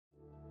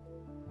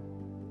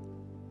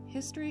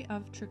History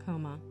of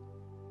trachoma.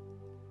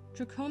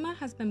 Trachoma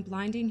has been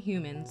blinding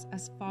humans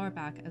as far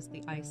back as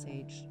the Ice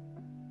Age.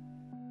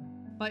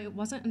 But it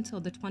wasn't until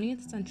the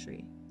 20th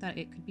century that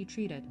it could be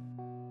treated.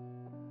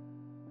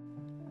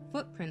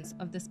 Footprints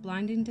of this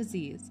blinding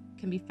disease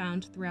can be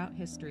found throughout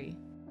history.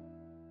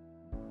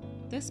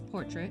 This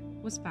portrait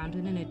was found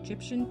in an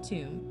Egyptian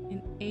tomb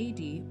in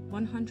AD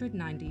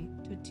 190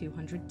 to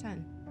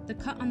 210. The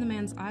cut on the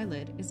man's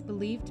eyelid is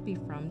believed to be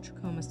from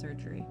trachoma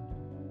surgery.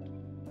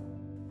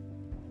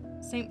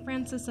 St.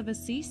 Francis of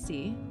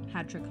Assisi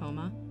had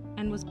trachoma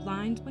and was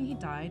blind when he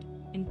died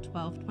in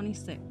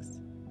 1226.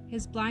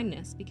 His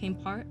blindness became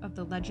part of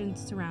the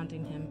legends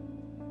surrounding him.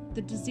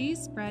 The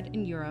disease spread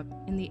in Europe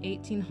in the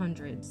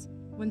 1800s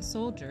when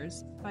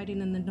soldiers fighting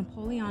in the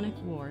Napoleonic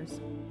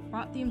Wars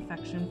brought the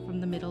infection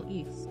from the Middle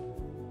East.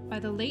 By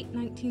the late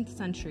 19th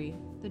century,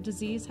 the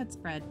disease had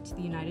spread to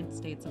the United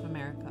States of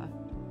America.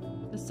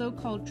 The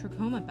so-called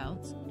trachoma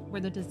belt,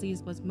 where the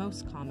disease was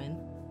most common,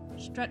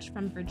 stretched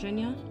from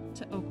Virginia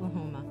to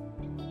Oklahoma.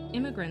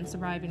 Immigrants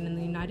arriving in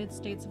the United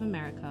States of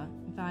America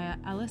via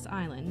Ellis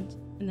Island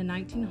in the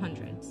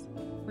 1900s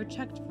were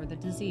checked for the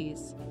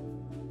disease.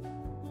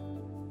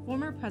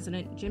 Former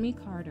President Jimmy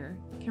Carter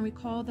can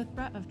recall the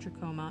threat of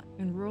trachoma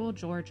in rural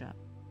Georgia,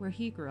 where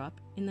he grew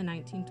up in the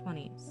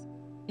 1920s.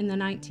 In the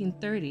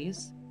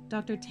 1930s,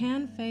 Dr.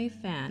 Tan Fei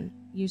Fan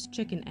used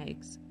chicken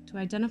eggs to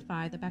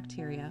identify the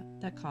bacteria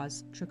that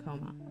caused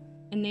trachoma,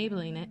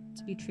 enabling it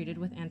to be treated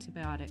with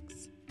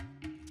antibiotics.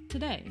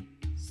 Today,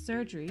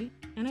 surgery,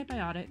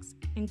 antibiotics,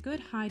 and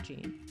good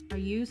hygiene are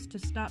used to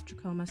stop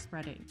trachoma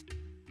spreading.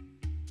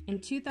 In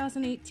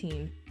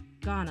 2018,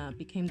 Ghana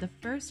became the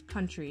first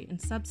country in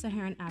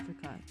sub-Saharan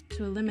Africa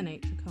to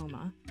eliminate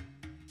trachoma,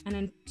 and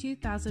in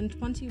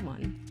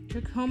 2021,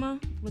 trachoma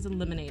was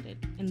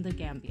eliminated in the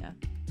Gambia,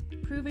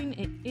 proving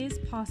it is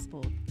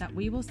possible that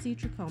we will see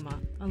trachoma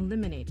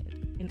eliminated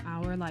in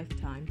our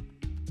lifetime.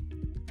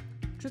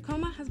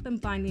 Trachoma has been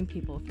blinding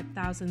people for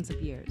thousands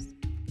of years.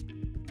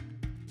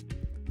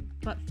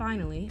 But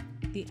finally,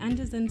 the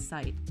end is in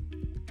sight.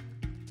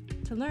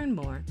 To learn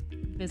more,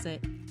 visit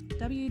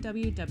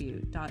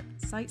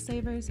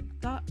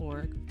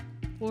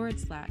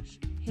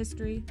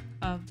www.sightsavers.org/history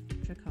of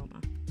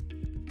trachoma.